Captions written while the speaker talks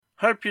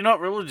Hope you're not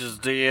religious,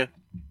 dear.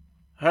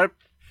 Hope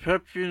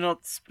you're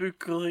not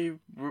spookily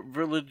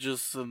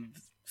religious and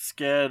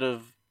scared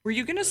of. Were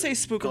you gonna say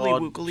spookily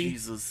God, wookily?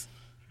 Jesus.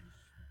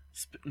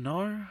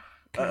 No.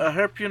 Okay. I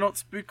hope you're not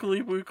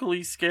spookily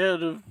wookily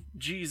scared of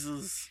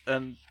Jesus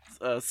and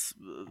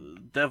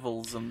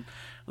devils and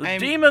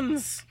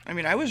demons. I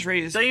mean, I was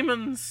raised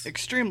demons,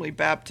 extremely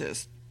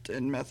Baptist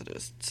and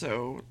Methodist,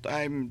 so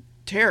I'm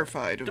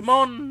terrified of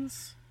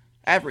demons,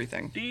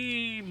 everything.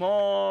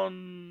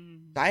 Demons.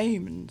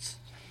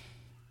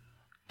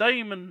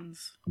 It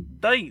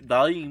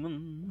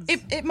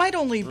might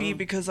only be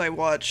because I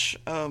watch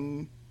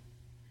what's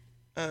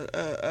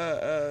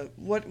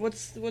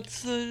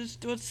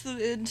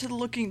the Into the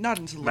Looking, not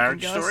Into the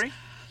Marriage Looking Glass. Story?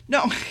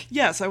 No,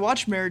 yes, I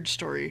watch Marriage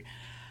Story.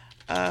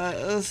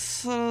 No,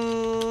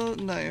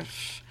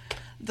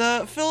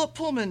 the Philip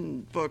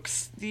Pullman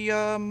books,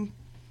 the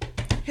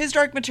His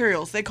Dark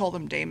Materials, they call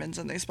them Dæmons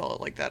and they spell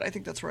it like that. I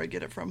think that's where I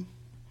get it from.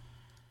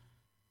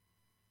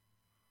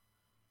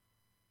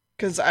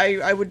 Because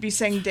I would be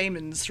saying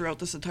Dæmons throughout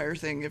this entire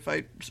thing if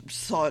I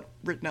saw it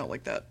written out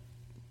like that.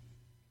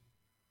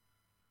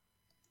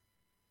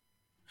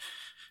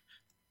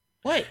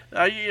 What?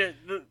 Yeah,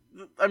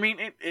 I mean,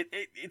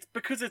 it's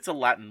because it's a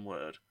Latin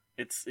word.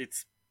 It's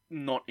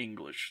not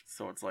English,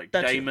 so it's like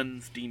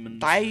demons.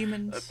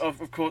 Demons.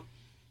 Of course,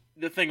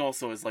 the thing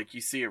also is like you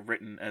see it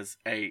written as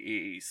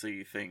AE, so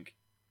you think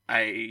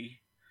A.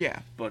 Yeah.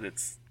 But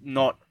it's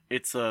not.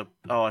 It's I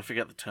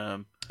forget the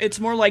term. It's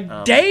more like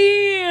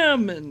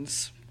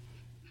Dæmons.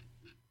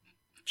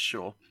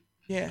 Sure.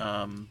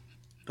 Yeah.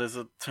 There's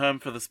a term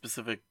for the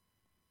specific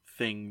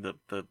thing that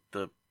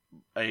the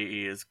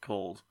AE is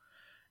called.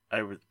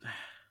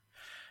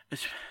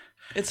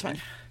 It's fine.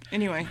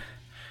 Anyway.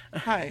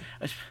 Hi.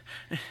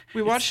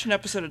 We watched an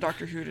episode of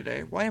Doctor Who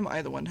today. Why am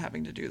I the one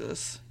having to do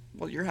this?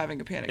 Well, you're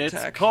having a panic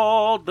attack. It's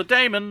called the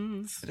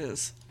Dæmons. It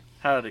is.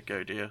 How did it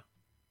go, dear?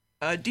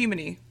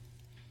 Demony.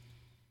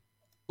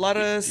 A lot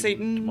of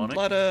Satan, demonic? A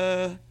lot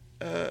of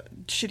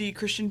shitty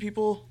Christian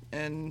people,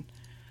 and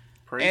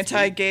Praise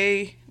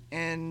anti-gay,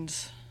 and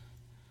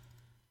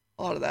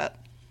a lot of that.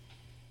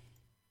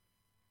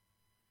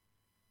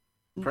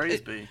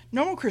 Praise be.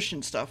 Normal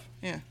Christian stuff,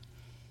 yeah.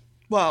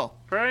 Well,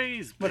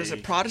 praise what be. is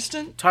it,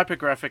 Protestant?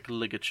 Typographic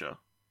ligature.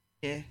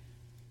 Yeah.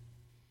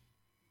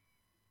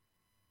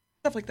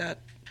 Stuff like that.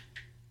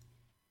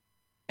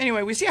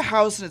 Anyway, we see a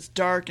house and it's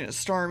dark and it's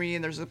stormy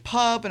and there's a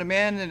pub and a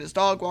man and his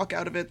dog walk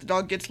out of it. The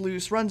dog gets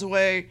loose, runs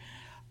away,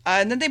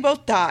 and then they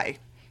both die.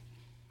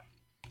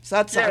 So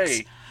that sucks.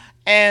 Yay.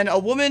 And a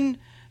woman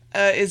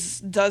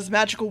does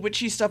magical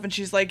witchy stuff and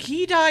she's like,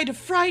 he died of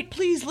fright,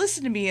 please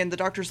listen to me. And the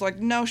doctor's like,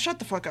 no, shut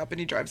the fuck up, and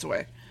he drives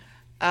away.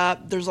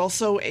 There's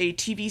also a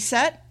TV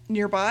set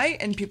nearby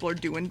and people are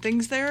doing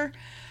things there.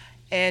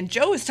 And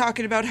Joe is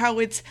talking about how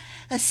it's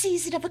a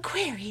season of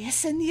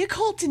Aquarius and the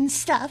occult and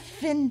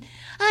stuff, and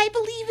I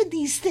believe in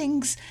these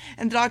things.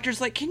 And the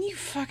doctor's like, can you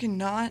fucking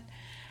not?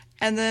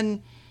 And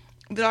then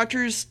the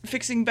doctor's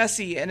fixing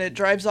Bessie, and it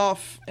drives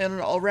off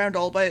and all around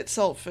all by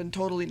itself, and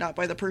totally not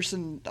by the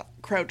person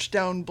crouched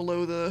down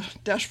below the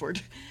dashboard.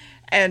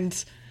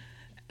 And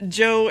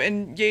Joe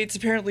and Yates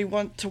apparently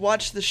want to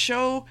watch the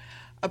show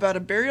about a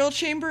burial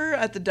chamber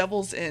at the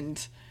Devil's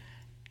End.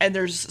 And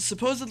there's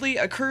supposedly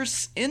a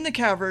curse in the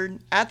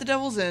cavern at the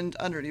Devil's End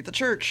underneath the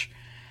church.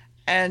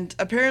 And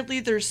apparently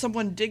there's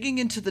someone digging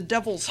into the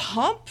Devil's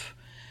Hump.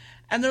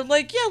 And they're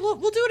like, yeah, we'll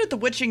do it at the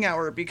witching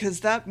hour because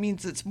that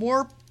means it's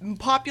more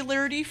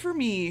popularity for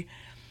me.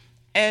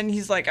 And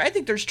he's like, I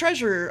think there's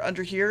treasure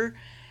under here.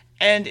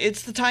 And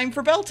it's the time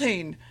for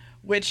Beltane,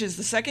 which is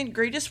the second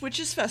greatest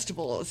witches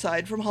festival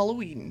aside from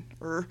Halloween.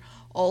 Or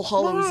All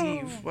Hallows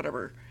Eve,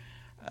 whatever.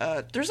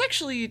 There's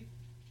actually...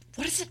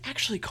 What is it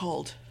actually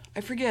called? I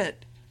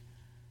forget.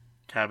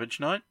 Cabbage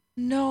Night?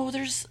 No,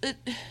 there's... It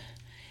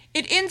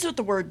ends with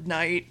the word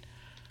night.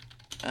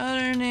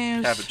 Other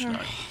names... Cabbage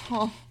Night.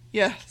 Oh,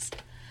 yes.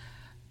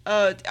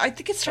 I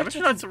think it starts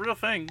Cabbage Night's a real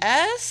thing.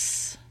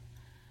 S?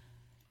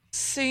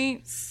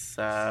 Saint...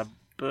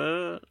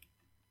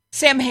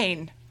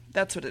 Samhain.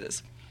 That's what it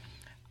is.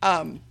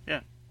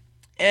 Yeah.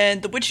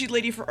 And the witchy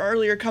lady from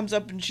earlier comes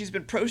up and she's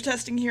been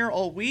protesting here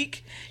all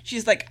week.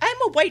 She's like, I'm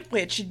a white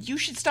witch and you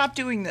should stop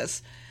doing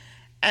this.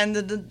 And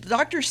the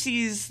doctor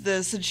sees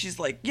this and she's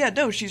like, yeah,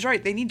 no, she's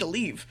right. They need to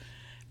leave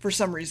for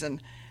some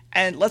reason.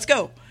 And let's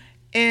go.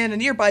 In a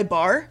nearby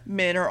bar,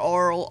 men are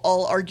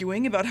all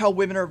arguing about how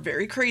women are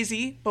very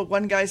crazy. But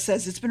one guy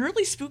says, it's been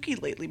really spooky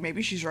lately.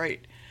 Maybe she's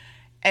right.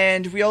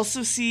 And we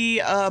also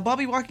see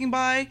Bobby walking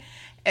by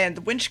and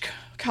the witch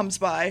comes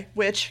by.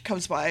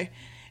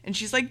 And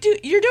she's like,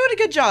 dude, you're doing a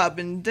good job.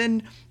 And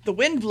then the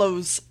wind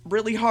blows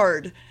really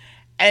hard.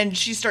 And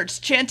she starts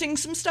chanting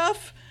some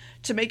stuff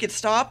to make it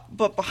stop,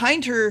 but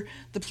behind her,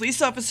 the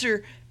police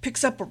officer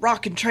picks up a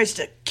rock and tries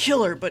to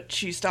kill her, but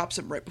she stops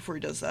him right before he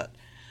does that.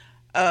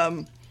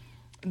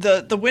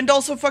 The wind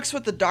also fucks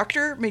with the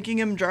doctor, making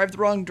him drive the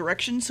wrong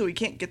direction so he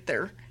can't get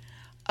there.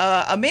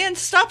 A man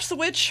stops the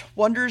witch,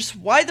 wonders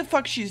why the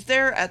fuck she's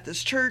there at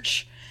this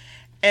church,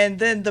 And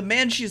then the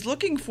man she's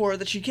looking for,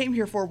 that she came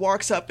here for,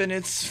 walks up, and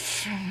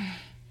it's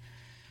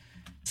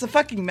the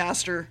fucking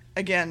master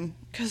again,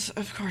 because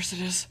of course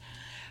it is.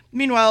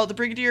 Meanwhile, the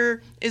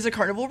Brigadier is a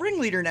carnival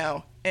ringleader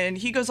now, and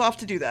he goes off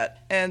to do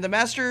that. And the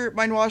master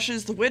mind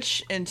washes the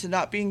witch into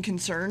not being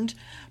concerned,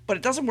 but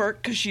it doesn't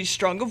work because she's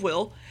strong of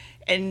will,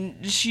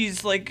 and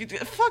she's like,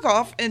 fuck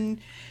off, and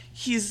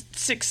he's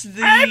six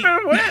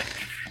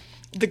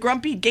the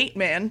grumpy gate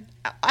man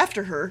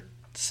after her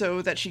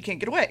so that she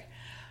can't get away.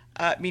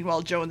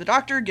 Meanwhile, Joe and the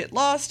doctor get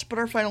lost, but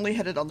are finally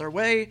headed on their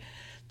way.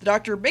 The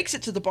doctor makes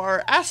it to the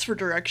bar, asks for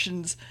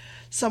directions.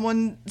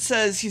 Someone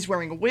says he's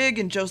wearing a wig,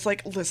 and Joe's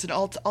like, listen,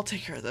 I'll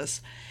take care of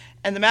this.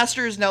 And the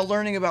master is now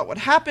learning about what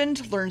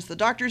happened, learns the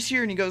doctor's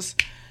here, and he goes,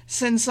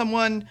 send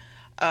someone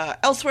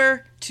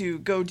elsewhere to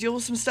go deal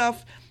with some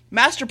stuff.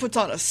 Master puts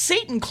on a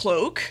Satan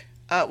cloak,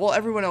 while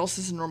everyone else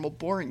is in normal,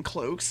 boring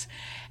cloaks.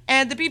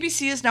 And the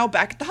BBC is now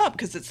back at the hub,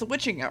 because it's the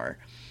witching hour.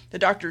 The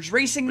doctor's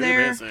racing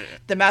there.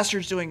 The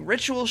master's doing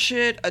ritual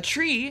shit. A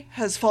tree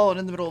has fallen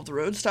in the middle of the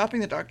road,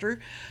 stopping the doctor.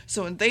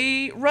 So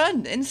they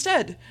run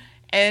instead.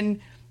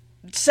 And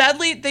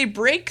sadly, they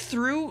break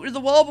through the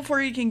wall before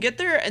he can get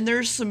there. And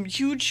there's some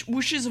huge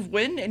whooshes of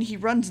wind. And he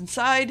runs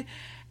inside.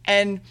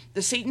 And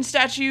the Satan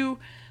statue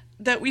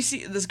that we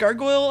see, this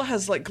gargoyle,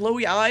 has like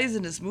glowy eyes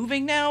and is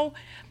moving now.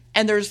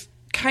 And there's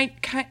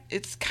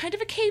it's kind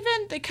of a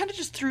cave-in. They kind of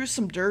just threw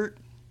some dirt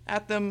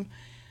at them.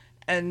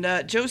 And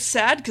Joe's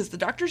sad because the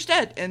doctor's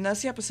dead, and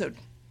that's the episode.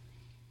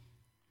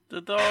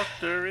 The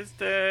doctor is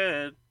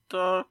dead.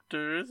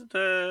 Doctor is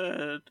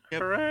dead.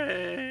 Yep.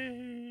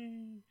 Hooray.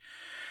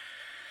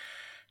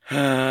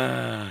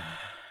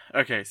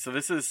 Okay, so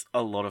this is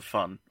a lot of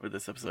fun with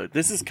this episode.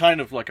 This is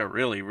kind of like a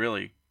really,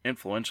 really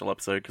influential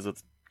episode because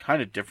it's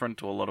kind of different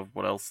to a lot of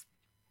what else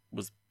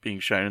was being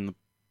shown in the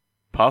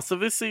past of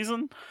this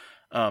season.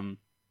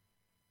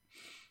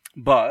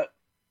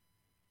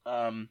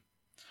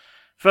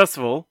 First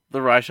of all,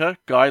 the writer,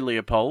 Guy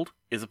Leopold,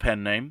 is a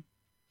pen name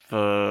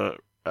for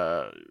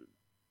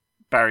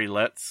Barry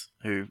Letts,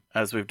 who,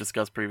 as we've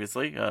discussed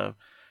previously,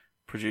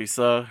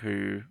 producer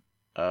who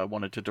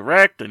wanted to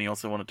direct, and he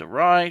also wanted to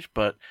write,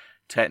 but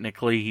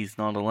technically he's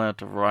not allowed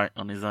to write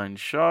on his own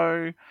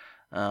show.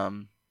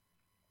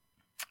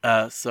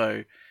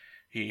 So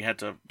he had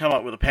to come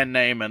up with a pen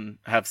name and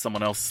have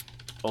someone else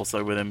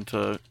also with him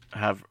to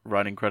have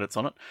writing credits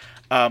on it.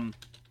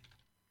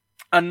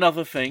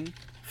 Another thing,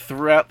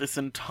 throughout this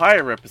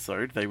entire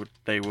episode,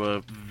 they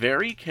were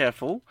very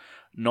careful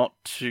not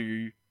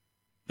to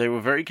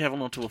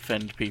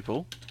offend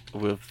people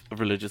with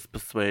religious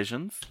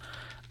persuasions.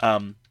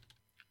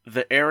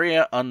 The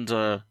area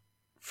under,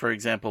 for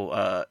example,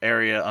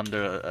 area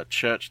under a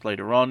church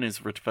later on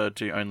is referred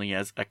to only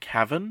as a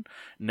cavern,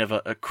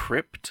 never a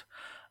crypt.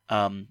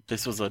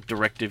 This was a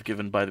directive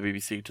given by the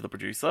BBC to the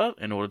producer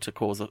in order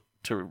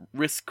to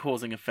risk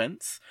causing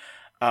offence.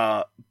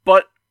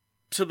 But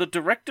to the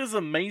director's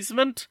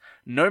amazement,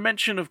 no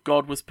mention of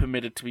God was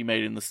permitted to be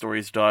made in the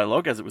story's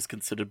dialogue, as it was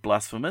considered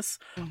blasphemous,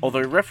 although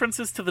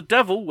references to the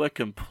devil were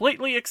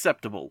completely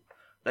acceptable.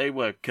 They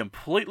were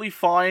completely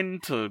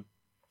fine to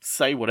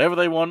say whatever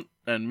they want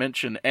and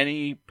mention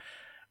any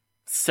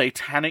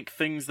satanic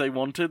things they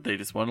wanted. They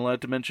just weren't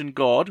allowed to mention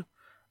God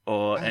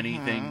or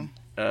anything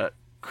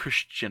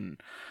Christian.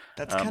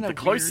 That's kind of the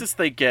closest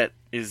they get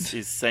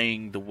is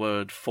saying the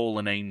word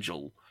fallen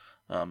angel.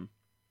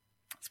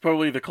 It's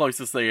probably the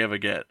closest they ever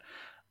get,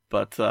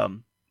 but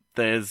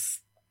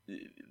that's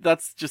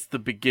just the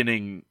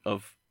beginning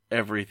of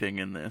everything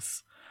in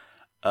this.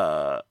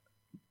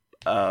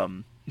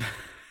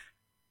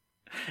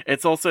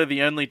 It's also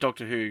the only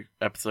Doctor Who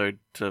episode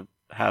to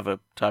have a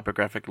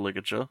typographic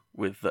ligature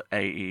with the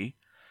AE.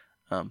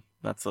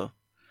 That's a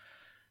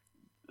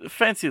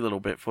fancy little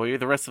bit for you.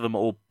 The rest of them are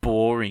all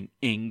boring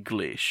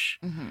English.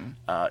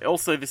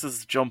 Also, this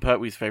is John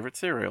Pertwee's favourite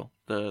serial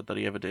that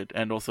he ever did,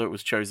 and also it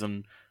was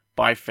chosen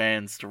by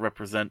fans to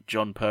represent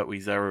John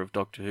Pertwee's era of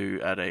Doctor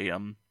Who at a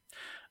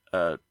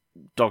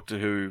Doctor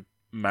Who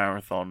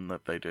marathon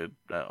that they did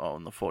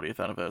on the 40th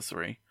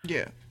anniversary.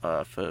 Yeah.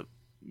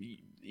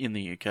 In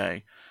the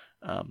UK.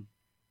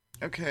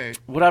 Okay.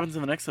 What happens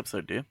in the next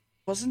episode, dear?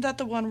 Wasn't that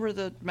the one where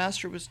the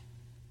master was...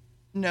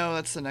 No,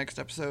 that's the next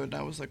episode, and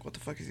I was like, what the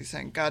fuck is he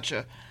saying?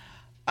 Gotcha.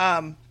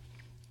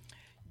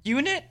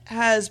 Unit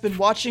has been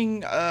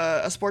watching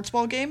a sports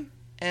ball game,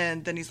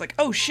 and then he's like,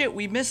 oh shit,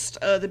 we missed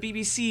the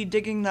BBC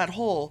digging that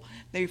hole.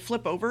 They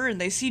flip over,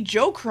 and they see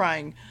Joe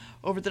crying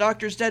over the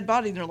doctor's dead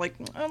body, and they're like,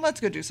 oh, let's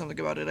go do something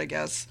about it, I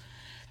guess.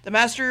 The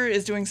master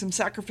is doing some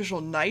sacrificial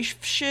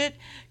knife shit,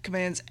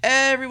 commands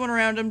everyone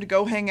around him to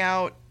go hang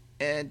out,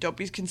 and don't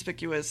be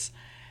conspicuous.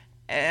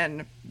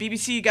 And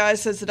BBC guy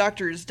says the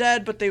doctor is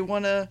dead, but they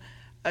want to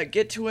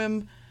get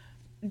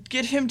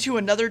him to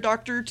another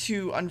doctor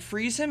to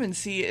unfreeze him and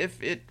see if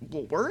it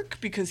will work,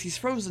 because he's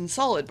frozen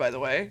solid, by the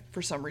way,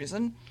 for some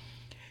reason.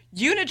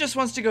 Unit just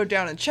wants to go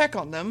down and check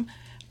on them,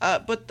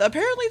 but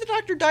apparently the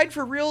doctor died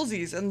for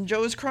realsies, and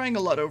Joe is crying a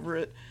lot over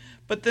it.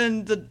 But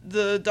then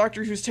the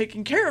doctor who's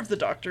taking care of the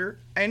doctor,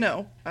 I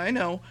know,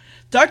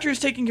 doctor who's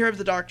taking care of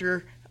the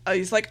doctor,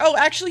 He's like, oh,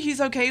 actually,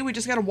 he's okay. We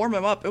just gotta warm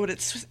him up. But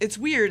it's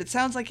weird. It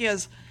sounds like he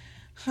has,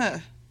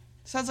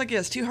 sounds like he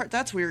has 2 hearts.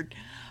 That's weird.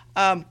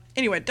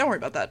 Anyway, don't worry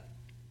about that.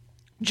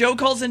 Joe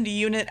calls into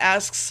unit,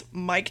 asks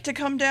Mike to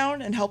come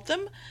down and help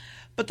them,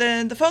 but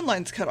then the phone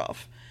line's cut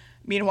off.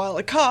 Meanwhile,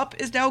 a cop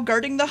is now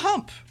guarding the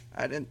hump.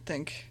 I didn't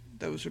think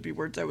those would be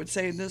words I would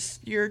say in this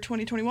year,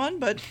 2021,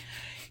 but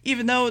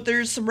even though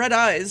there's some red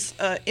eyes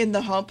in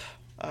the hump,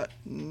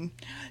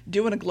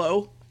 doing a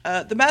glow,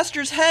 the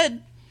master's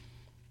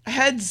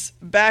heads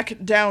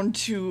back down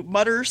to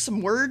mutter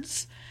some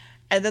words,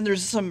 and then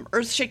there's some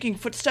earth-shaking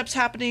footsteps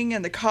happening,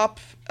 and the cop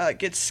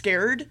gets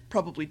scared,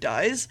 probably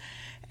dies,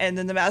 and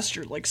then the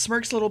master, like,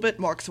 smirks a little bit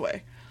and walks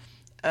away.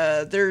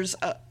 There's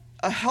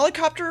a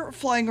helicopter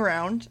flying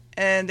around,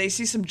 and they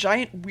see some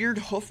giant weird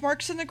hoof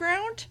marks in the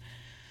ground,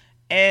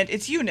 and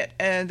it's unit,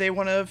 and they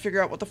want to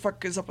figure out what the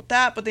fuck is up with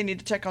that, but they need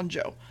to check on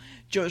Joe.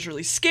 Joe's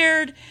really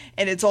scared,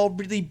 and it's all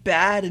really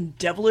bad and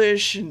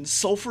devilish and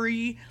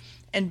sulfury,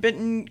 and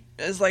Benton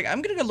is like,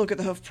 I'm gonna go look at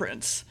the hoof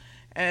prints.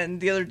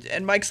 And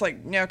Mike's like,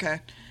 yeah,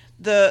 okay.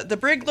 The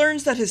brig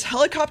learns that his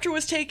helicopter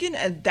was taken,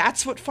 and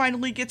that's what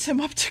finally gets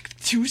him up to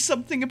do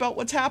something about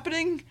what's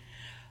happening.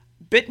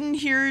 Benton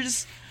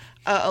hears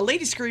a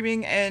lady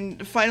screaming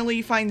and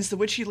finally finds the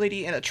witchy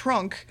lady in a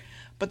trunk,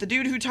 but the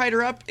dude who tied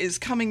her up is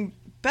coming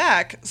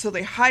back, so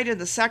they hide in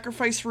the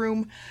sacrifice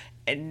room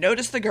and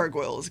notice the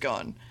gargoyle is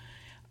gone.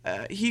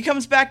 He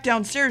comes back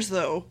downstairs,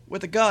 though,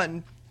 with a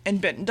gun,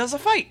 and Benton does a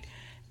fight.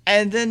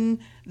 And then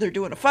they're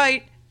doing a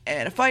fight,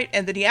 and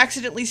then he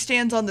accidentally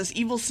stands on this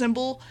evil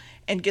symbol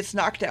and gets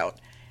knocked out.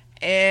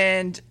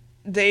 And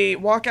they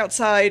walk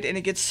outside, and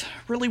it gets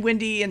really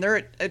windy, and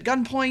they're at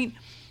gunpoint,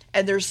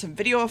 and there's some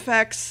video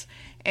effects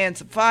and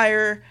some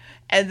fire,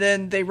 and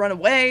then they run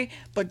away,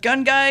 but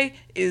Gun Guy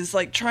is,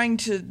 like, trying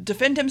to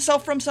defend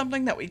himself from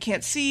something that we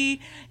can't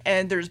see,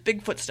 and there's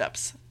big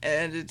footsteps,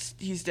 and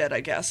he's dead,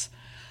 I guess.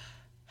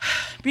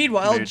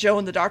 Meanwhile, Joe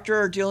and the doctor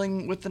are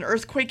dealing with an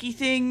earthquakey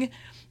thing,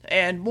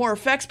 and more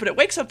effects, but it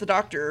wakes up the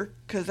doctor,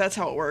 because that's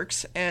how it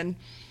works, and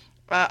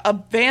a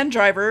van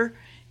driver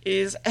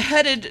is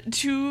headed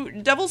to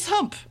Devil's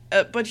Hump,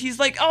 but he's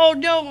like, oh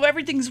no,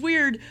 everything's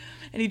weird,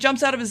 and he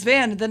jumps out of his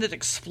van, and then it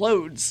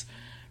explodes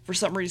for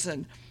some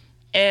reason.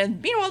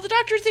 And meanwhile, the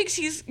doctor thinks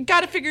he's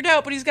got it figured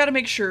out, but he's got to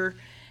make sure,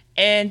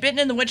 and Benton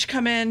and the witch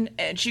come in,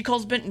 and she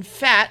calls Benton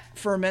fat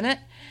for a minute,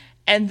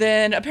 and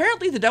then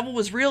apparently the devil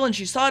was real, and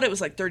she saw it. It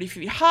was like 30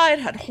 feet high, it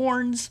had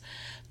horns.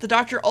 The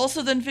doctor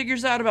also then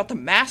figures out about the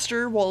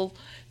master while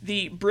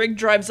the brig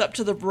drives up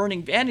to the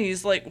burning van, and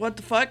he's like, what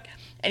the fuck?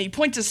 And he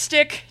points a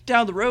stick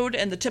down the road,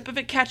 and the tip of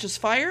it catches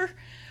fire.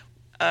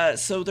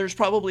 So there's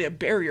probably a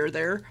barrier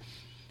there.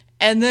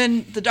 And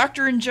then the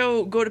doctor and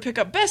Joe go to pick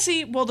up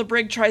Bessie while the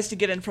brig tries to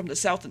get in from the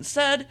south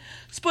instead.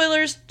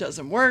 Spoilers,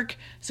 doesn't work.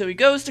 So he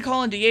goes to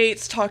call into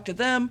Yates, talk to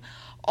them,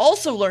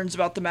 also learns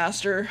about the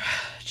master.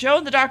 Joe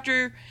and the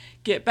doctor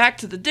get back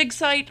to the dig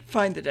site,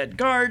 find the dead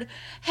guard,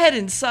 head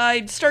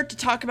inside, start to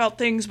talk about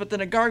things, but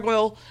then a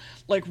gargoyle,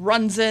 like,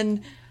 runs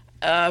in,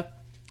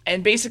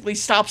 and basically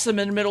stops them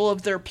in the middle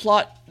of their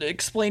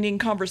plot-explaining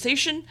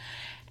conversation,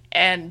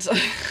 and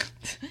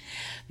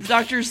the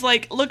doctor's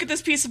like, look at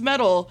this piece of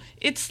metal,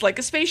 it's like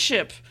a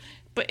spaceship,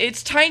 but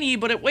it's tiny,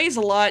 but it weighs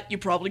a lot, you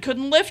probably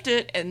couldn't lift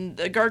it, and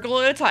the gargoyle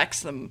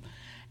attacks them,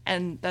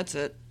 and that's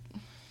it.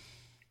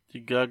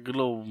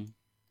 Gargoyle.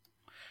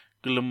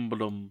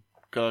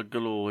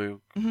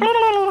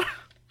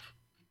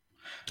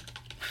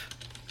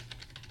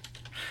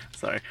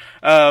 Sorry.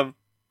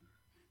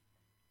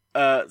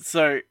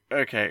 So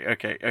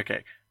okay.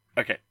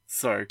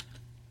 So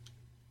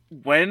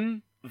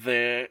when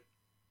they're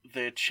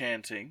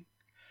chanting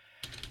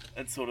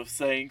and sort of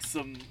saying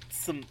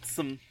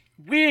some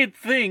weird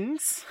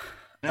things,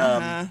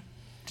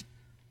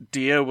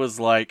 Dia was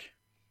like,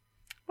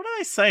 what are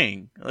they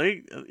saying?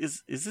 Like,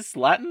 is this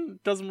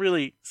Latin? Doesn't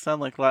really sound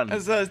like Latin.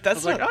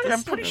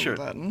 I'm pretty sure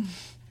Latin.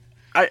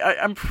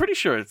 I'm pretty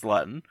sure it's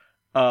Latin.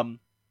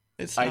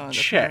 It's not, I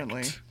checked.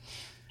 Apparently.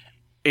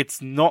 It's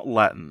not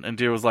Latin. And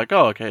Dia was like,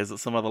 oh, okay, is it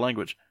some other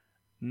language?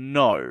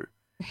 No.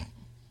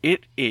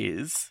 It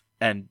is,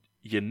 and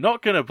you're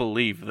not going to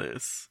believe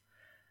this,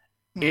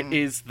 it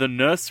is the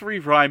nursery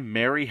rhyme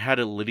Mary Had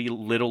a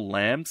Little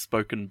Lamb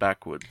spoken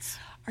backwards.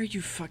 Are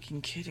you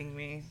fucking kidding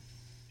me?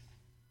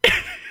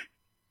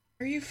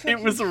 It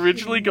was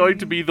originally going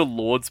to be the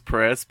Lord's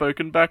Prayer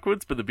spoken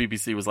backwards, but the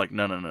BBC was like,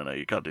 no,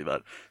 you can't do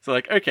that. So,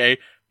 like, okay,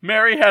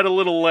 Mary had a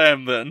little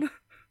lamb then.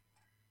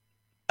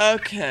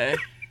 Okay.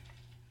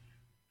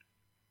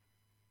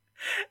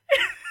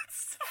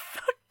 It's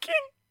fucking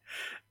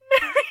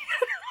Mary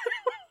had a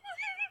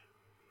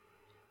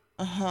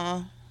little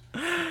lamb.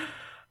 Uh-huh.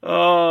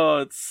 Oh,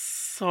 it's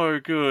so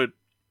good.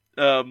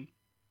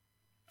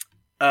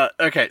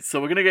 Okay,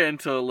 so we're gonna get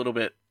into a little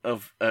bit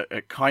of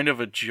a kind of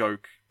a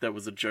joke that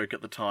was a joke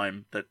at the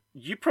time that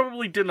you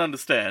probably didn't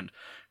understand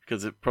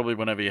because it probably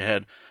went over your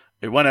head.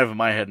 It went over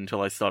my head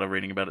until I started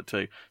reading about it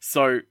too.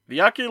 So, the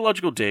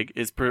archaeological dig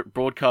is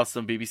broadcast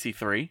on BBC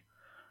Three,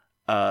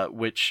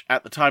 which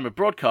at the time of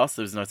broadcast,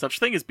 there was no such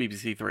thing as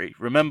BBC Three.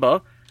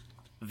 Remember,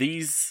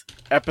 these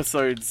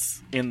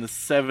episodes in the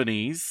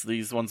 70s,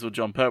 these ones with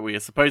John Pertwee,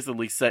 are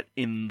supposedly set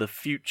in the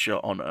future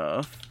on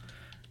Earth.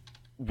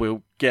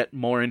 We'll get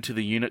more into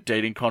the unit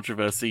dating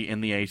controversy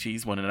in the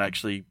 80s when it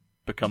actually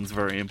becomes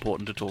very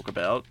important to talk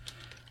about.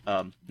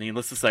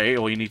 Needless to say,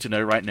 all you need to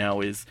know right now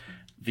is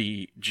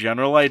the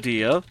general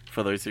idea,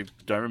 for those who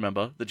don't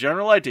remember, the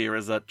general idea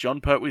is that John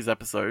Pertwee's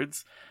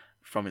episodes,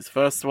 from his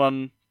first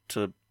one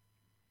to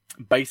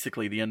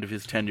basically the end of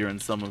his tenure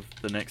and some of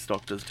the next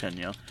Doctor's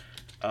tenure,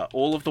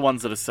 all of the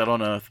ones that are set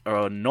on Earth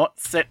are not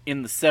set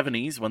in the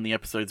 70s when the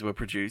episodes were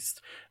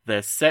produced.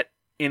 They're set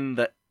in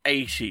the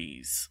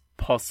 80s,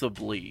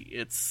 possibly.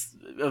 It's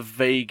a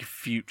vague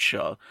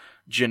future,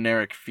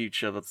 generic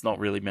future that's not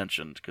really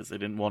mentioned because they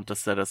didn't want to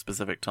set a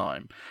specific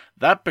time.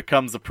 That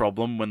becomes a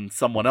problem when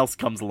someone else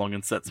comes along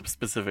and sets a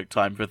specific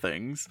time for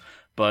things,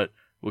 but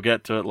we'll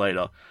get to it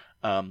later.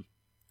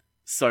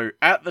 So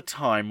at the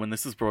time when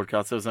this was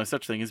broadcast, there was no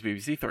such thing as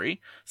BBC Three,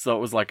 so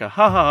it was like a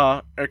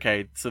ha,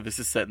 okay, so this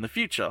is set in the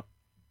future.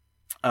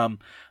 The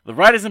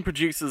writers and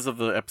producers of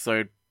the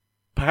episode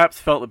perhaps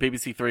felt that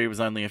BBC Three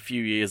was only a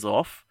few years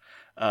off,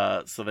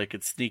 so they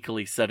could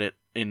sneakily set it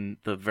in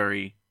the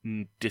very,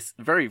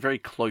 very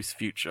close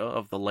future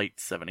of the late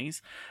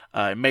 70s.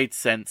 It made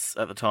sense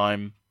at the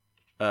time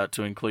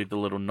to include the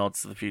little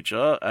nods to the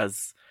future,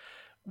 as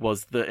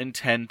was the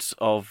intent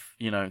of,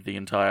 the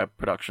entire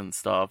production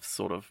staff's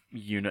sort of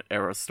unit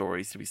era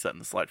stories to be set in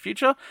the slight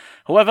future.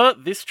 However,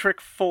 this trick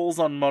falls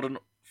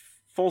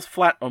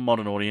flat on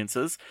modern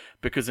audiences,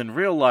 because in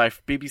real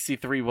life,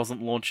 BBC Three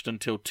wasn't launched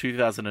until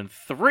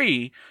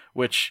 2003,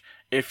 which,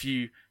 if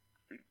you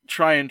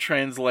try and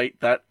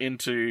translate that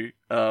into,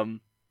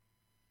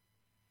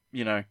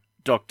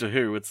 Doctor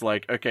Who, it's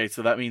like, okay,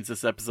 so that means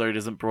this episode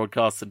isn't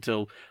broadcast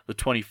until the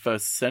 21st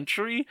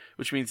century,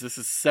 which means this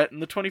is set in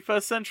the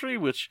 21st century,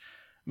 which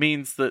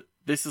means that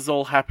this is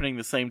all happening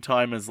the same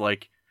time as,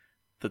 like,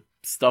 the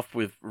stuff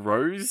with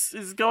Rose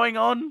is going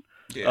on.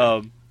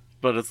 Yeah.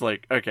 But it's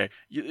like, okay,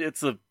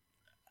 it's a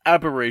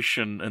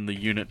aberration in the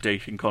unit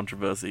dating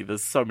controversy.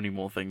 There's so many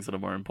more things that are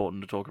more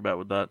important to talk about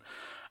with that.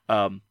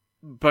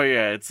 But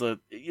yeah,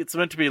 it's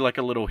meant to be like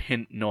a little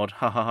hint, nod,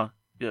 haha,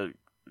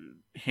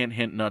 hint,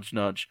 hint, nudge,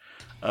 nudge.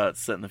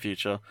 It's set in the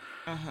future.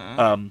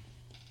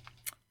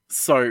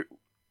 So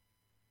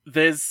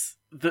there's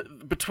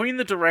between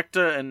the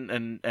director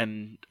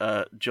and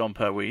John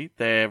Pertwee,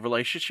 their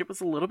relationship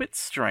was a little bit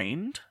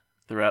strained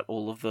throughout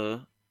all of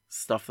the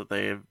stuff that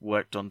they have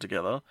worked on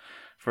together.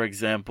 For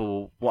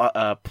example,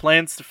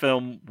 plans to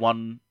film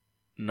one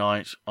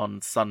night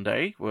on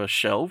Sunday were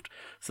shelved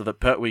so that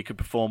Pertwee could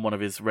perform one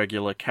of his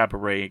regular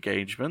cabaret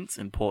engagements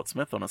in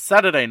Portsmouth on a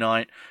Saturday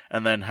night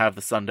and then have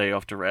the Sunday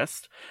off to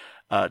rest,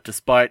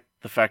 despite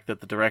the fact that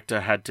the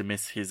director had to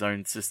miss his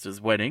own sister's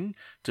wedding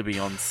to be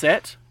on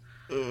set.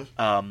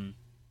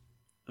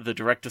 The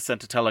director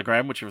sent a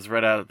telegram, which was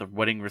read out at the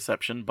wedding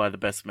reception by the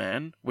best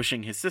man,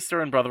 wishing his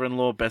sister and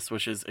brother-in-law best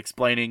wishes,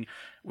 explaining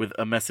with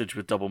a message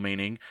with double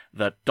meaning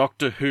that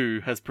Doctor Who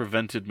has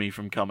prevented me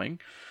from coming.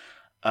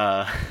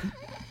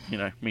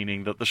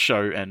 Meaning that the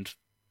show and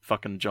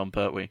fucking John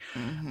Pertwee.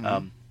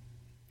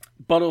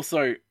 But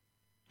also,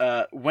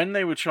 when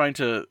they were trying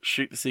to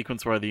shoot the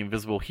sequence where the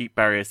invisible heat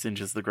barrier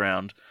singes the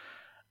ground,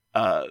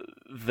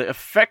 the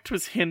effect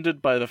was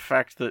hindered by the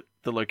fact that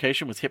the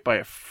location was hit by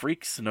a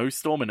freak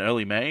snowstorm in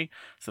early May,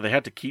 so they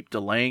had to keep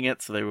delaying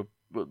it, so they were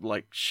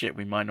like, shit,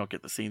 we might not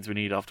get the scenes we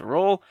need after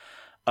all.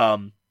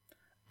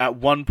 At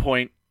one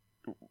point,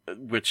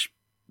 which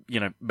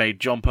made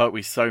John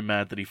Pertwee so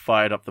mad that he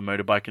fired up the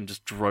motorbike and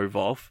just drove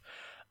off.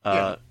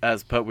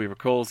 As Pertwee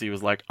recalls, he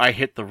was like, I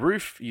hit the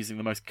roof using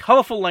the most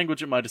colourful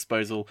language at my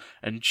disposal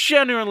and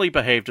genuinely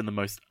behaved in the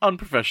most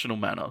unprofessional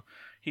manner.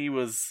 He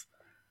was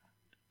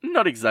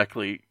not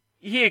exactly...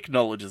 He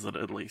acknowledges it,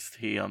 at least.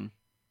 He,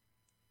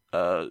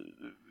 that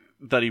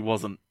he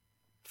wasn't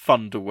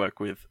fun to work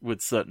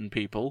with certain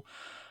people.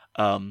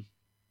 But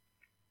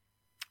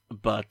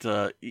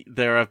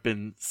there have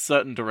been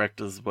certain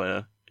directors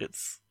where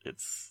it's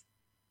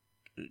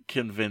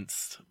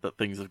convinced that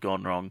things have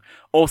gone wrong.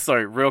 Also,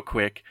 real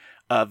quick,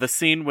 the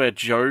scene where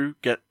Jo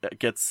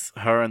gets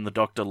her and the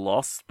Doctor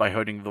lost by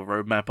holding the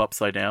road map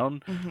upside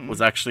down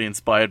was actually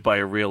inspired by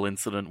a real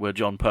incident where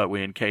John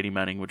Pertwee and Katie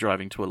Manning were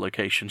driving to a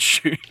location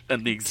shoot,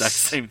 and the exact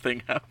same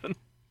thing happened.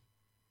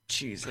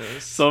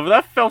 Jesus. So if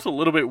that felt a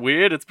little bit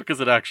weird, it's because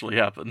it actually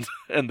happened.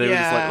 And they were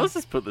just like, let's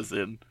just put this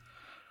in.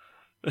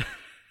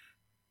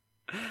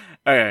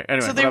 Okay,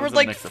 anyway. So they were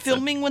like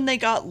filming when they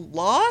got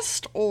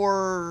lost,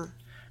 or...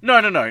 No.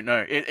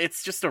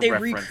 It's just a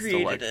reference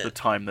to like it. the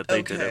time that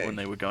they did it when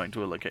they were going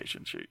to a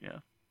location shoot. Yeah.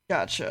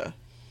 Gotcha.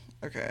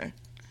 Okay.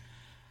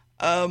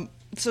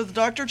 So the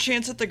Doctor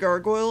chants at the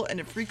gargoyle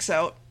and it freaks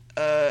out.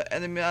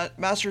 And the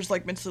Master's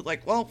like mentally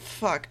like, well,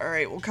 fuck. All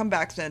right, we'll come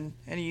back then.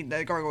 And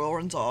the gargoyle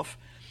runs off.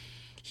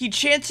 He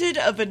chanted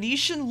a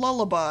Venetian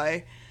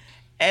lullaby,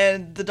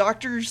 and the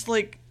Doctor's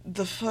like,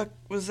 the fuck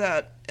was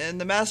that? And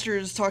the Master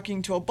is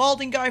talking to a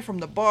balding guy from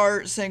the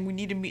bar, saying we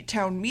need a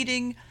town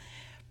meeting.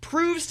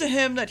 proves to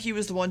him that he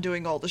was the one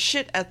doing all the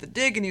shit at the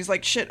dig, and he's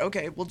like, shit,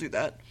 okay, we'll do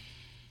that.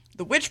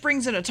 The witch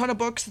brings in a ton of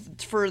books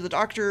for the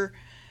doctor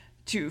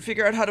to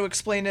figure out how to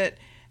explain it,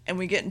 and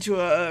we get into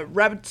a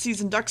rabbit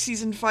season, duck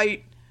season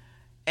fight,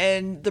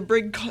 and the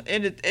brig,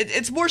 and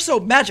it's more so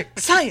magic,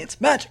 science,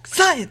 magic,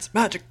 science,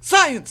 magic,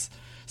 science,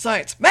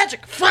 science,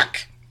 magic,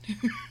 fuck!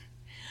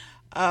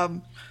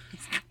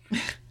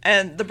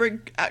 And the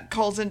brig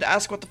calls in to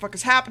ask what the fuck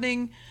is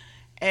happening,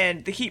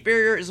 and the heat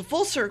barrier is a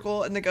full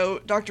circle, and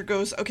the doctor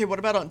goes, okay, what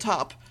about on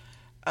top?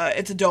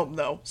 It's a dome,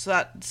 though, so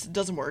that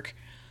doesn't work.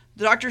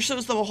 The doctor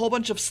shows them a whole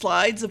bunch of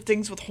slides of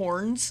things with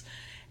horns,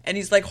 and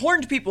he's like,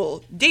 horned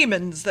people,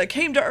 demons that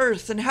came to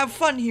Earth and have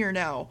fun here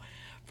now,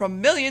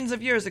 from millions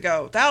of years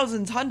ago,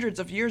 thousands, hundreds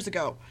of years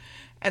ago.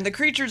 And the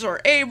creatures are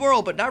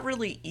amoral, but not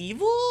really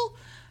evil?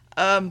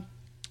 Time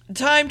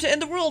to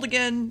end the world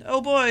again,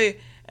 oh boy.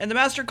 And the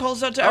master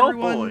calls out to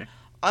everyone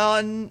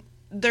on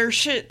their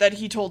shit that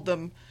he told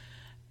them.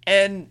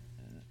 And,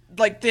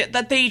 like,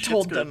 that they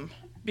told them.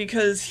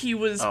 Because he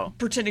was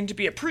pretending to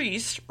be a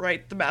priest,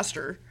 right, the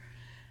master.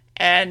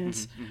 And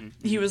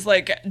he was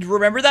like,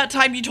 remember that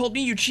time you told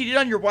me you cheated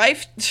on your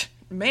wife?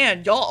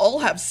 Man, y'all all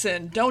have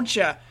sinned, don't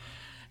ya?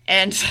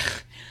 And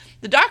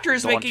the doctor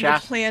is making a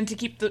plan to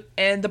keep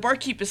and the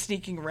barkeep is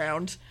sneaking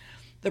around.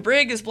 The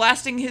brig is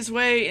blasting his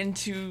way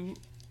into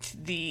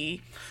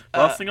the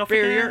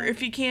barrier if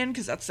he can,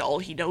 because that's all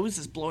he knows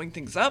is blowing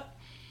things up.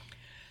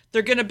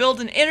 They're gonna build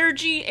an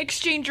energy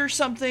exchange or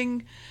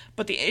something,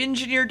 but the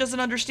engineer doesn't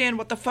understand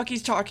what the fuck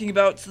he's talking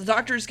about, so the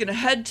doctor is gonna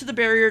head to the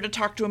barrier to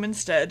talk to him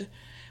instead,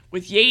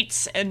 with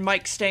Yates and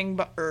Mike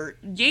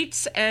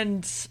Yates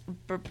and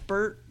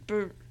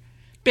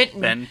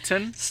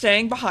Benton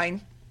staying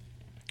behind.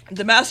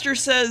 The master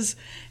says,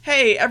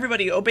 hey,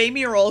 everybody, obey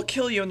me or I'll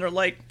kill you. And they're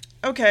like,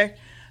 okay.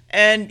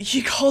 And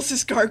he calls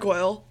his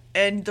gargoyle,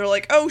 and they're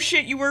like, oh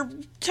shit, you were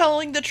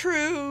telling the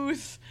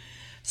truth.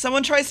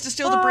 Someone tries to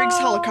steal the brig's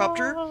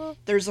helicopter.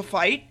 There's a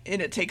fight,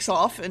 and it takes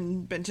off,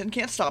 and Benton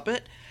can't stop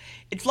it.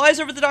 It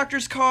flies over the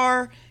doctor's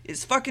car,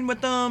 is fucking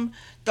with them.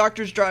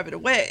 Doctor's driving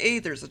away.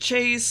 There's a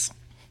chase.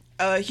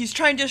 He's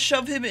trying to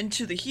shove him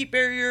into the heat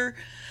barrier,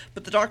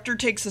 but the doctor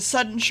takes a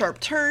sudden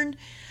sharp turn.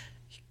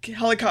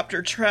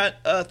 Helicopter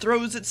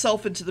throws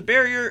itself into the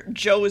barrier.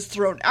 Joe is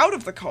thrown out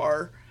of the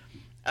car.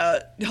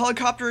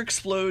 Helicopter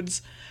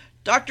explodes.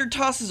 Doctor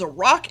tosses a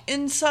rock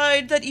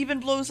inside that even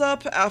blows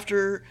up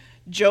after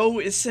Joe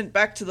is sent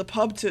back to the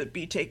pub to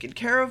be taken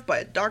care of by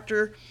a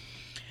doctor.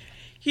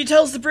 He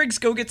tells the Briggs,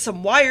 go get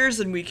some wires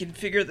and we can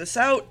figure this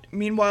out.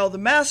 Meanwhile, the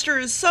master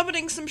is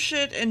summoning some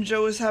shit and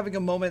Joe is having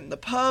a moment in the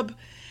pub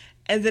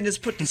and then is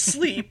put to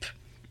sleep.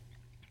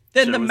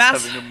 Then Joe the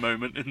master having a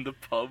moment in the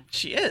pub.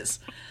 She is.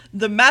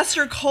 The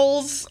master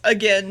calls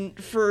again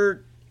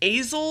for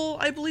Azel,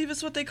 I believe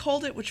is what they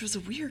called it, which was a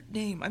weird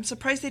name. I'm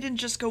surprised they didn't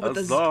just go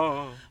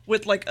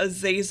with like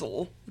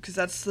Azazel, because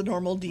that's the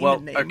normal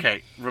demon name. Well,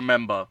 okay,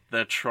 remember,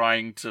 they're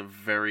trying to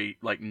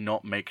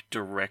not make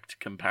direct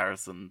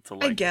comparison to,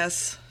 I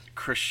guess,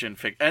 Christian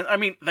figure. And, I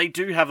mean, they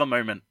do have a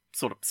moment,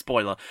 sort of,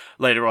 spoiler,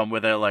 later on,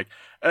 where they're like,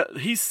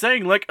 he's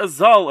saying like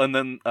Azal, and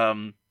then,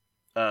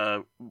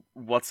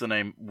 what's her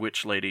name?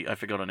 Witch lady, I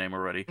forgot her name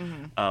already.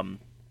 Mm-hmm.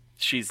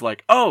 She's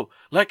like, oh,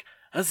 like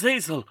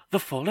Azazel, the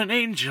fallen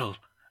angel.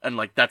 And,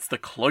 like, that's the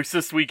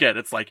closest we get.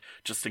 It's like,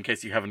 just in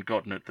case you haven't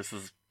gotten it, this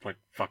is, like,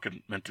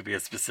 fucking meant to be a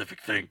specific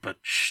thing, but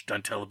shh,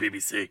 don't tell the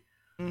BBC.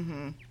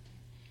 Mm-hmm.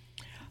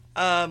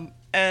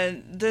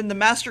 And then the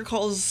master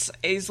calls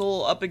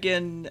Azel up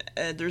again,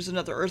 and there's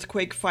another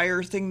earthquake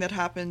fire thing that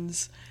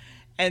happens,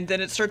 and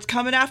then it starts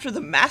coming after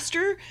the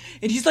master,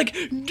 and he's like,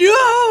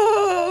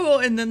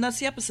 no! And then that's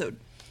the episode.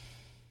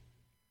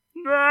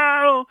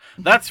 No!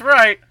 That's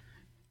right!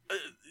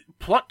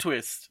 Plot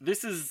twist.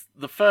 This is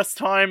the first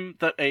time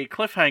that a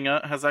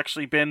cliffhanger has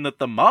actually been that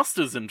the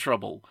Master's in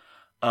trouble.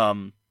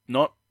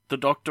 Not the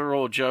Doctor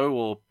or Joe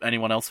or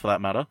anyone else for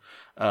that matter.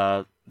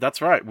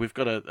 That's right. We've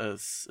got it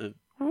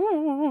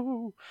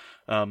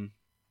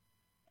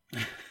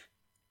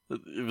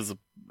was a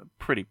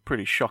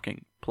pretty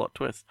shocking plot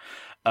twist.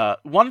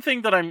 One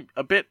thing that I'm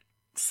a bit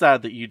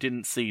sad that you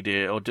didn't see,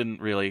 dear, or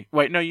didn't really...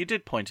 Wait, no, you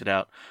did point it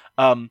out.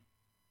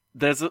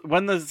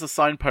 When there's a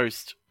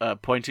signpost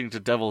pointing to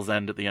Devil's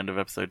End at the end of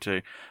episode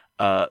 2,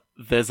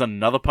 there's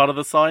another part of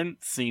the sign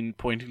seen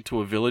pointing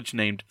to a village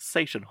named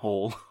Satan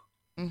Hall.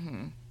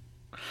 Mm-hmm.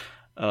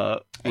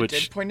 Which I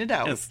did point it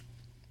out.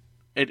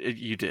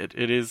 You did.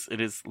 It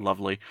is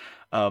lovely.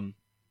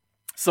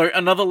 So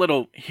another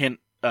little hint,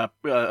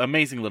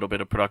 amazing little bit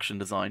of production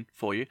design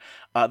for you.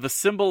 The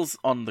symbols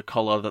on the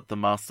collar that the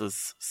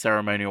Master's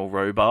ceremonial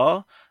robe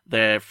are,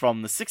 they're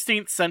from the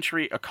 16th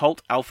century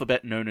occult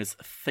alphabet known as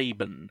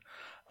Theban.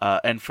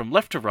 And from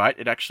left to right,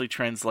 it actually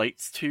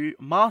translates to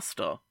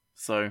Master.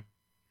 So,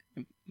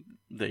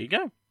 there you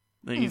go.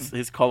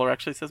 His collar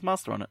actually says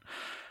Master on it.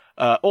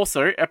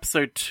 Also,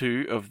 episode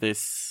 2 of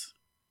this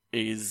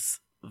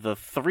is the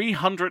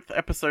 300th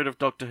episode of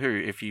Doctor Who,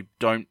 if you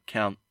don't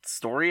count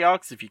story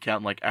arcs, if you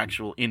count, like,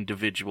 actual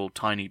individual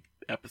tiny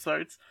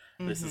episodes.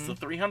 Mm-hmm. This is the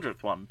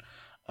 300th one.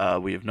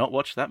 We have not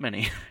watched that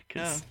many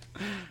because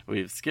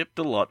we've skipped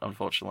a lot,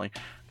 unfortunately.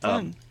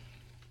 Fun.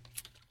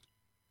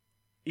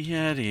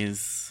 Yeah, it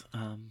is.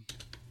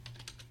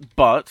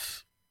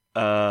 But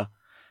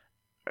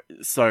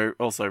so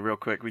also real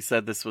quick, we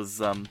said this was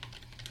John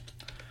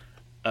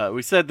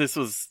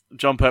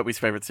Pertwee's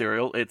favorite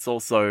serial. It's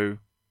also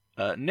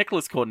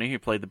Nicholas Courtney, who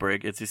played the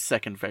Brig. It's his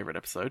second favorite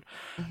episode.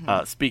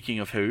 Speaking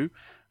of who,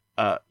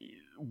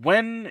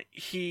 when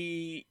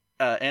he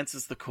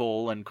answers the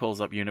call and calls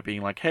up Unit,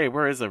 being like, "Hey,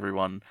 where is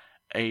everyone?"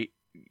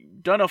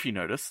 Don't know if you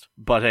noticed,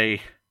 but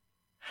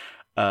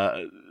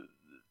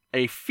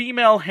a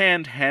female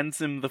hand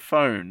hands him the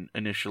phone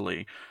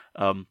initially.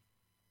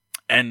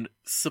 And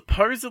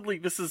supposedly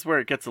this is where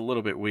it gets a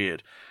little bit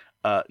weird.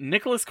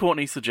 Nicholas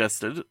Courtney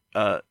suggested,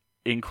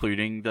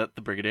 including that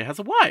the Brigadier has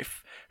a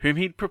wife, whom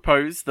he'd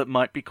proposed that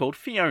might be called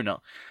Fiona.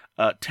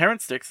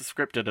 Terrence Dix, the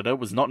script editor,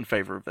 was not in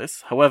favor of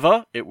this.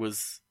 However,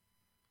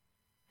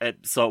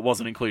 so it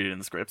wasn't included in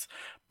the scripts.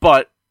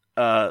 But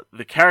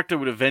the character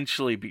would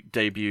eventually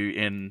debut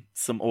in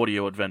some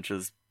audio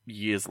adventures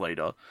years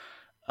later.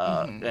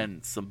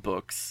 And some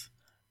books.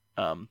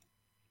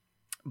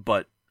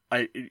 But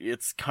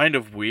it's kind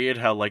of weird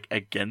how, like,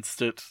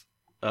 against it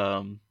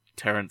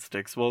Terrence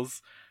Dix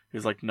was. He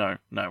was like, no,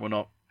 we're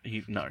not.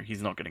 He's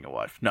not getting a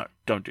wife. No,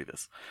 don't do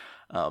this.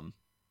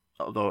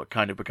 Although it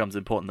kind of becomes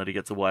important that he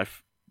gets a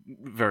wife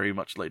very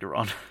much later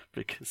on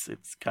because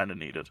it's kind of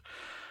needed.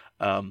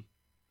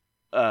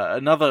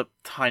 Another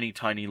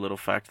tiny little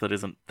fact that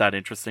isn't that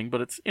interesting,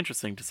 but it's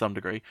interesting to some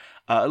degree.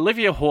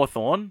 Olivia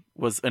Hawthorne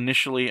was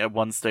initially at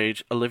one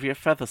stage Olivia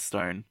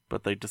Featherstone,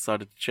 but they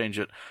decided to change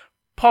it,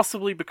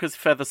 possibly because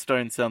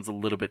Featherstone sounds a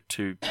little bit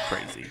too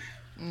crazy.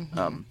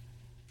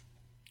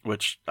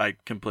 Which I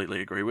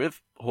completely agree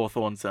with.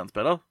 Hawthorne sounds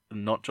better,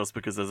 and not just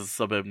because there's a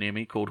suburb near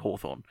me called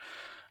Hawthorne.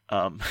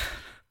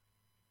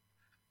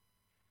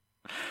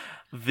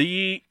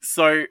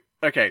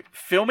 Okay,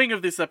 filming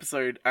of this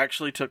episode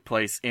actually took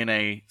place in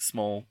a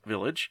small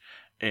village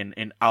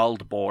in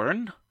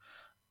Aldbourne.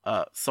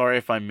 Sorry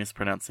if I'm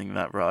mispronouncing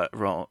that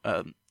wrong,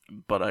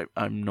 but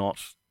I'm not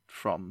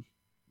from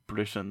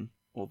Britain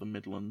or the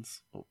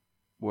Midlands or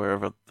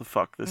wherever the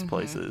fuck this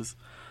place is.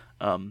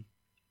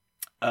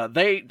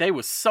 They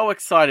were so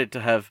excited to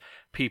have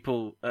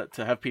people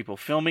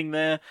filming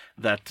there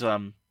that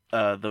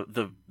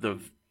the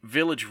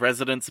village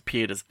residents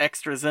appeared as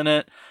extras in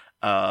it,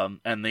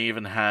 and they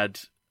even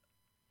had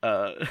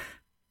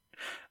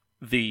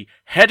the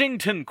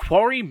Headington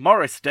Quarry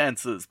Morris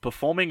dancers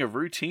performing a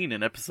routine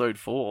in episode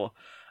 4,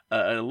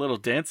 a little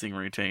dancing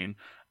routine,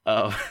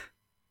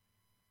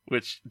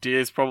 which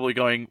Deer's probably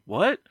going,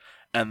 what?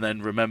 And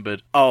then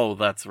remembered, oh,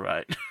 that's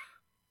right.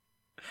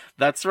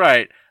 That's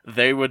right,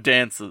 they were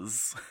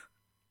dancers.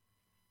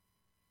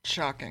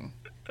 Shocking.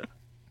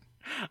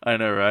 I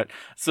know, right?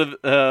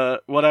 So,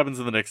 what happens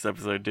in the next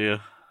episode,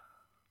 Deer?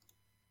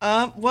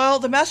 Well,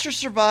 the Master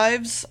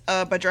survives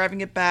by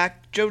driving it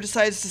back. Joe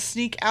decides to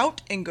sneak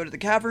out and go to the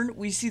cavern.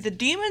 We see the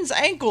demon's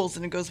ankles,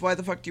 and it goes, why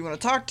the fuck do you want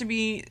to talk to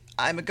me?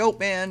 I'm a goat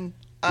man.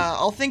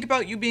 I'll think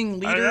about you being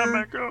leader. I am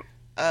a goat.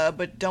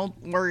 But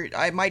don't worry,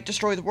 I might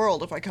destroy the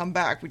world if I come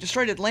back. We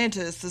destroyed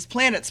Atlantis. This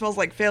planet smells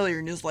like failure,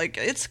 and he's like,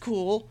 it's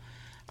cool.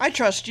 I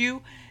trust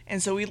you.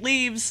 And so he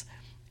leaves,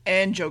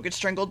 and Joe gets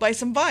strangled by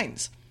some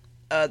vines.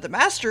 The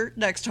Master,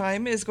 next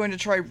time, is going to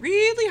try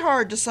really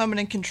hard to summon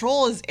and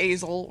control his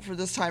Azel for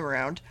this time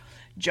around.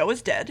 Joe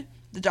is dead.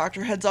 The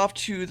Doctor heads off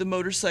to the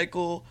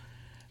motorcycle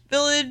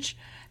village.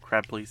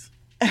 Crab, please.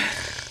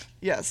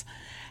 Yes.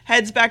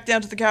 Heads back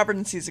down to the cavern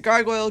and sees a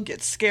gargoyle,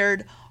 gets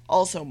scared.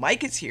 Also,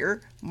 Mike is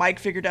here. Mike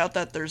figured out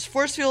that there's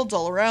force fields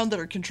all around that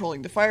are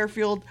controlling the fire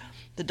field.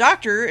 The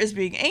Doctor is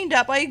being aimed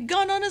at by a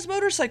gun on his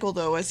motorcycle,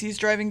 though, as he's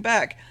driving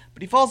back.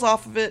 But he falls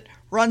off of it,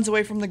 runs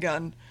away from the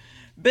gun.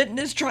 Benton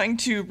is trying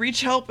to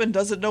reach help and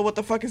doesn't know what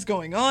the fuck is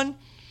going on.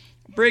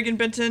 Brig and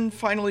Benton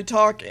finally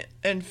talk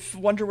and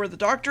wonder where the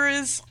Doctor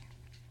is.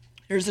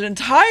 There's an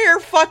entire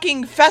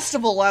fucking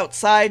festival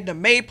outside, a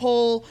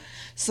maypole,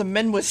 some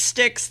men with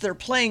sticks, they're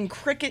playing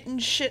cricket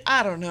and shit,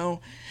 I don't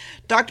know.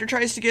 Doctor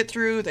tries to get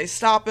through, they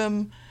stop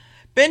him.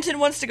 Benton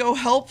wants to go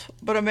help,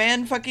 but a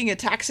man fucking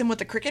attacks him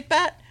with a cricket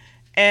bat,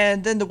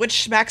 and then the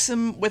witch smacks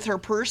him with her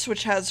purse,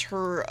 which has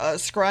her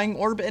scrying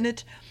orb in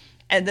it.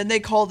 And then they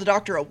call the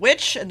Doctor a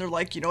witch, and they're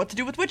like, you know what to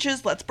do with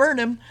witches, let's burn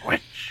him.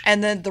 Witch.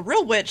 And then the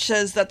real witch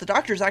says that the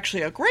Doctor's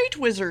actually a great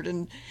wizard,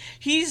 and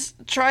he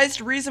tries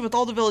to reason with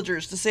all the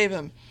villagers to save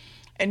him.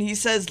 And he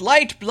says,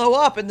 light, blow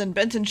up, and then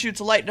Benton shoots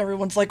a light, and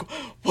everyone's like,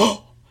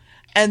 whoa.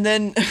 And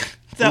then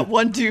that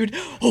one dude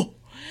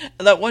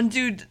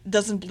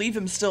doesn't believe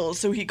him still,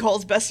 so he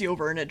calls Bessie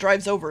over, and it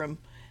drives over him.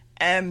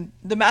 And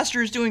the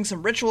Master is doing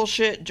some ritual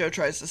shit. Joe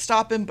tries to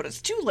stop him, but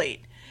it's too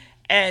late.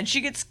 And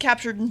she gets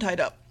captured and tied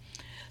up.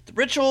 The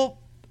ritual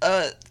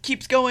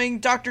keeps going.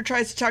 Doctor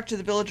tries to talk to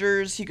the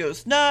villagers. He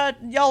goes, nah,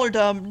 y'all are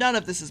dumb. None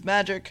of this is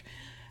magic.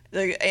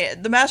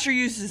 The Master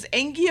uses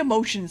Angie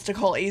emotions to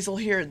call Azel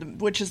here,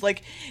 which is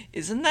like,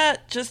 isn't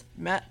that just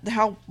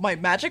how my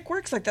magic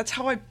works? Like, that's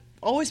how I've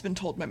always been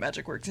told my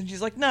magic works. And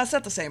she's like, nah, it's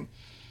not the same.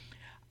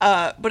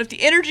 But if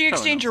the energy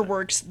exchanger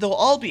works, they'll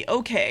all be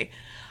okay.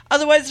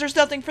 Otherwise, there's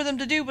nothing for them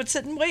to do but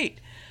sit and wait.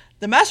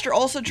 The Master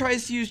also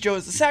tries to use Joe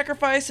as a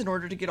sacrifice in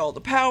order to get all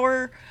the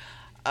power.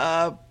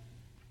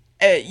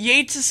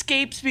 Yates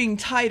escapes being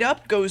tied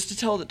up, goes to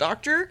tell the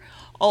Doctor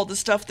all the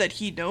stuff that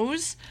he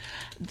knows.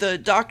 The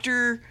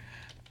Doctor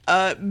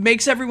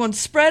makes everyone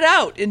spread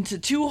out into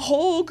 2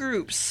 whole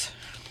groups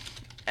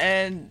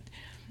and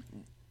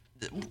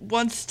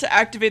wants to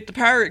activate the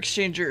power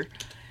exchanger.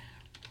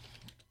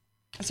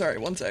 Sorry,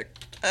 one sec.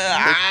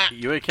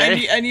 You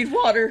okay? I need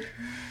water.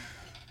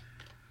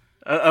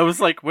 I was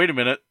like, wait a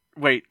minute.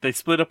 Wait, they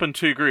split up in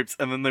 2 groups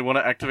and then they want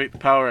to activate the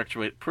power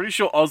actuator. Pretty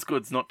sure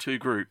Osgood's not 2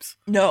 groups.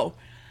 No.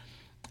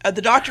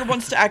 The Doctor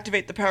wants to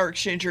activate the power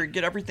exchanger and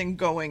get everything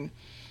going.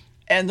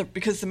 And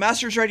because the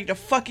Master's ready to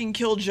fucking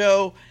kill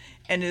Joe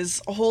and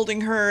is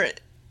holding her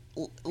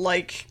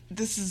like,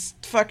 this is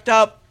fucked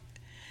up.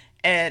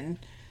 And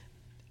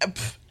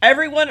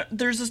everyone,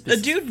 there's a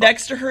dude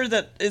next to her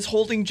that is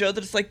holding Joe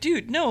that's like,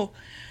 dude, no.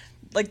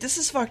 Like, this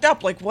is fucked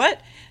up. Like,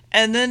 what?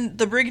 And then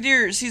the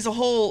Brigadier sees a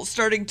hole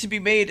starting to be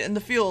made in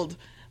the field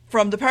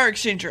from the power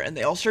exchanger, and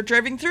they all start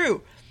driving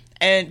through.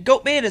 And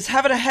Goatman is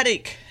having a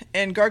headache,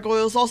 and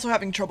Gargoyle's also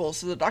having trouble,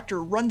 so the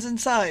Doctor runs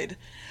inside.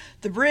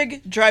 The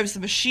Brig drives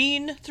the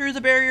machine through the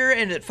barrier,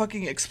 and it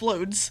fucking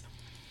explodes.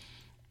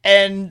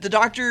 And the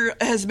Doctor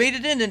has made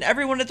it in, and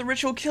everyone at the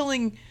ritual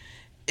killing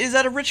is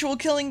at a ritual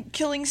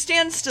killing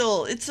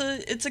standstill. It's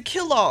a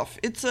kill off.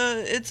 It's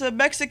a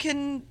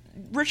Mexican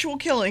ritual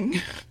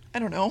killing. I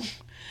don't know.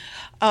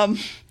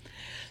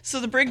 So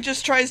the Brig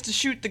just tries to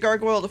shoot the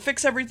Gargoyle to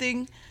fix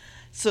everything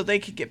so they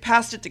could get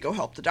past it to go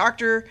help the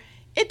Doctor.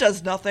 It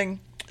does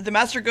nothing. The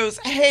Master goes,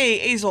 hey,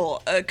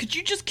 Azel, could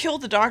you just kill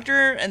the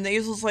Doctor? And the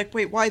Azel's like,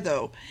 wait, why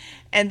though?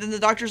 And then the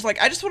Doctor's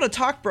like, I just want to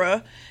talk,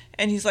 bruh.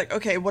 And he's like,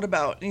 okay, what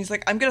about? And he's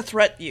like, I'm going to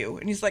threaten you.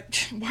 And he's like,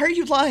 why are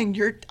you lying?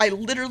 I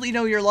literally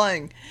know you're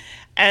lying.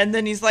 And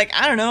then he's like,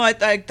 I don't know, I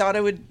thought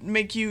I would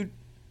make you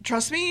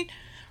trust me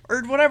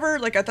or whatever.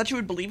 Like, I thought you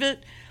would believe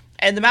it.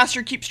 And the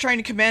Master keeps trying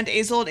to command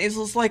Azel, and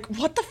Azel's like,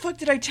 what the fuck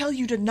did I tell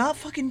you to not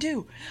fucking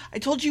do? I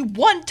told you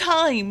one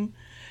time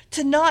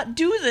to not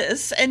do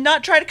this and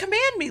not try to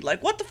command me.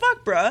 Like, what the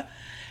fuck, bruh?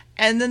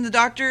 And then the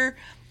Doctor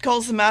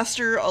calls the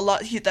Master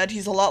that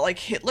he's a lot like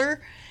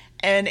Hitler,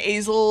 and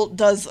Azel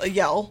does a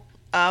yell.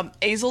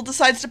 Azel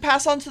decides to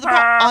pass on to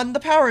the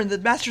power, and the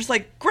Master's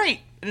like,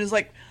 great! And he's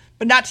like,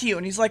 but not to you.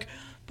 And he's like,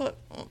 but,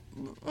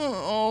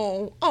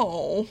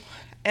 oh.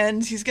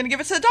 And he's gonna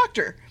give it to the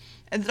Doctor.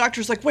 And the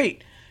Doctor's like,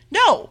 wait,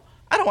 no,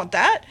 I don't want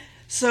that.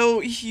 So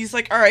he's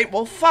like, all right,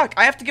 well, fuck,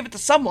 I have to give it to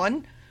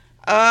someone.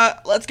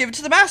 Let's give it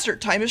to the Master.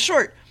 Time is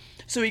short.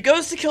 So he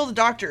goes to kill the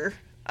Doctor,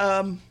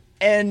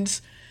 and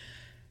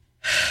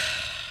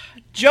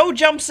Joe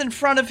jumps in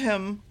front of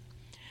him,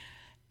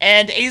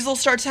 and Azel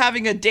starts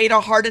having a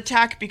data heart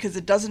attack because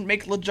it doesn't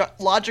make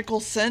logical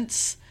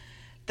sense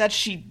that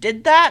she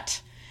did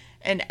that,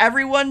 and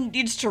everyone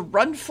needs to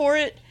run for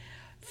it,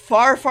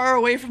 far, far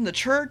away from the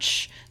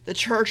church. The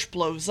church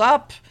blows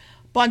up.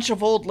 Bunch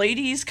of old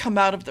ladies come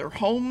out of their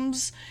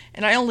homes,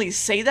 and I only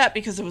say that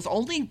because it was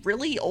only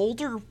really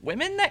older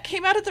women that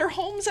came out of their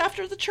homes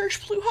after the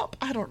church blew up.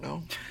 I don't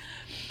know.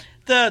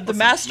 The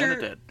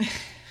Master,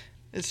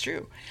 it's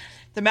true.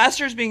 The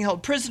Master is being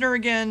held prisoner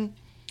again,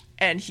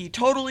 and he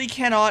totally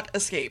cannot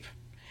escape.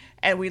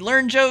 And we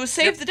learn Joe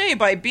saved the day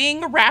by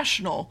being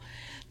irrational.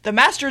 The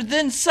Master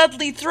then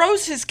suddenly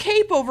throws his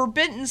cape over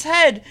Benton's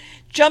head,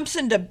 jumps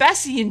into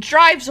Bessie, and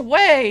drives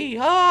away.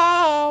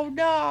 Oh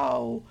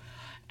no!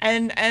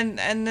 And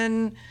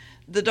then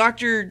the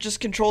Doctor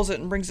just controls it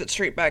and brings it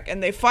straight back.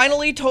 And they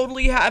finally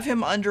totally have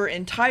him under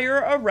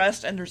entire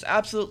arrest, and there's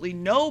absolutely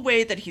no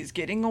way that he's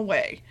getting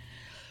away.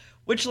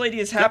 Witch Lady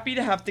is happy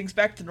to have things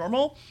back to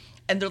normal.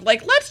 And they're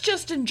like, let's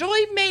just enjoy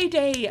May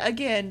Day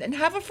again and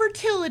have a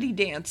fertility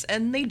dance.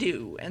 And they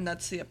do. And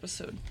that's the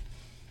episode.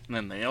 And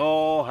then they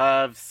all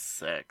have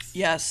sex.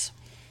 Yes.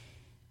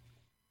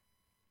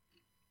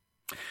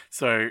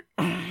 So,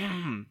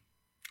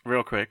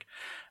 real quick,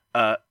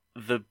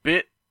 the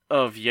bit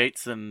of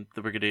Yates and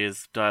the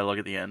Brigadier's dialogue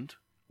at the end,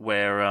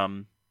 where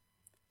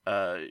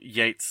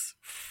Yates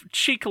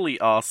cheekily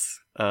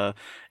asks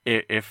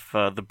if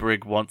the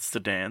Brig wants to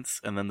dance,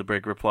 and then the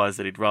Brig replies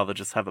that he'd rather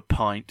just have a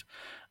pint,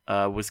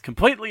 was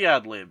completely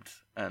ad-libbed,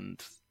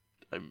 and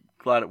I'm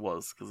glad it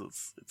was,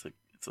 because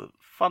it's a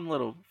fun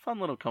little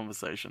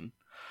conversation.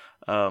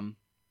 But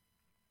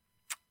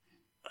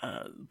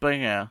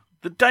yeah,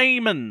 the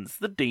Dæmons,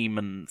 the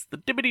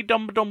dibbity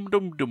dum dum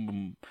dum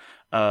dum.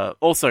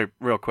 Also,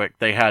 real quick,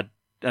 they had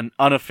an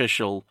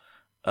unofficial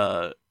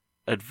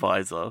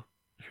advisor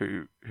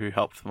who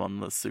helped them on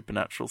the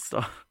supernatural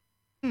stuff.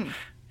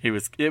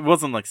 It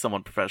wasn't like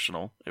someone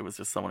professional. It was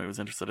just someone who was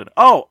interested in.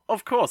 Oh,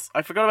 of course,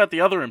 I forgot about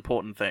the other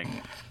important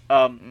thing.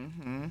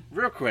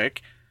 Real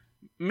quick,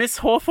 Miss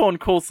Hawthorne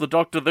calls the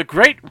Doctor the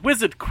Great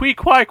Wizard Qui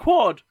Qui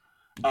Quad.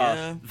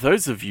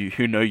 Those of you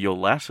who know your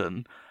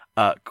Latin,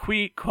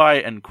 Qui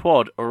Qui and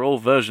Quad are all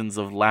versions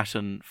of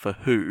Latin for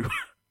who.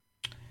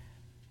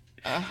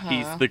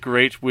 He's the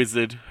Great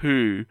Wizard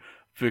who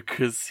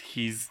because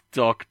he's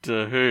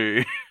Doctor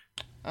Who.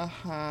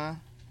 Uh-huh.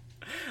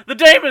 The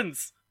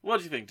Dæmons! What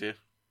do you think, dear?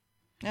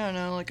 I don't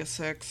know, like a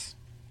 6.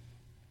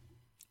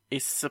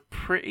 It's a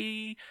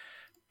pretty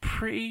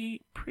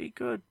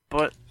good,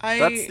 but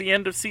that's the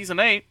end of season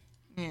 8.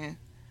 Yeah.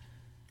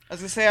 I was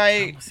gonna say,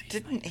 I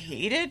didn't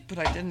hate it, but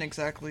I didn't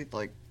exactly,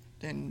 like,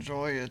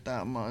 enjoy it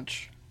that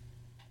much.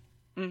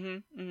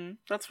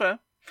 That's fair.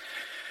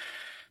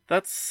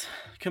 That's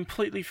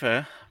completely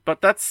fair.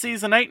 But that's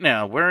season 8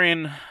 now. We're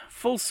in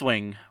full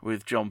swing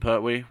with Jon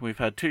Pertwee. We've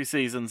had 2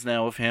 seasons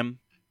now of him,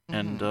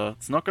 and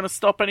it's not going to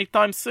stop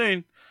anytime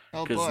soon.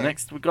 Because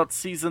next we got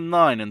season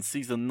 9, and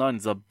season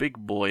 9's a big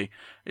boy.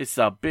 It's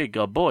a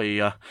bigger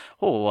boy.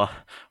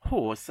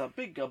 It's a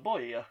bigger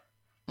boy.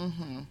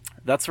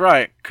 That's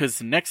right,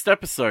 because next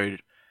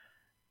episode,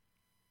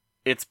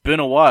 it's been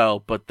a while,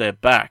 but they're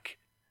back.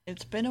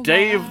 It's been a while.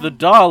 Day of the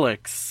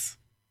Daleks.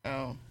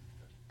 Oh.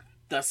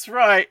 That's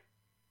right.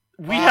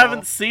 We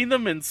haven't seen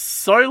them in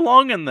so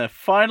long, and they're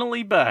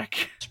finally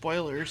back.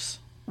 Spoilers.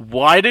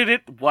 Why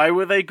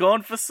were they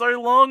gone for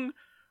so long?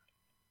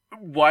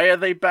 Why are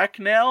they back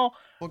now?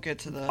 We'll get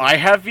to that. I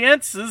have the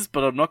answers,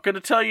 but I'm not going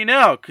to tell you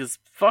now, because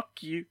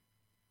fuck you.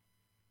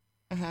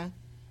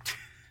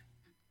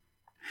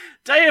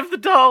 Day of the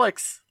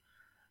Daleks.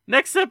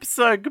 Next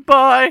episode.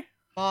 Goodbye.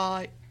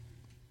 Bye.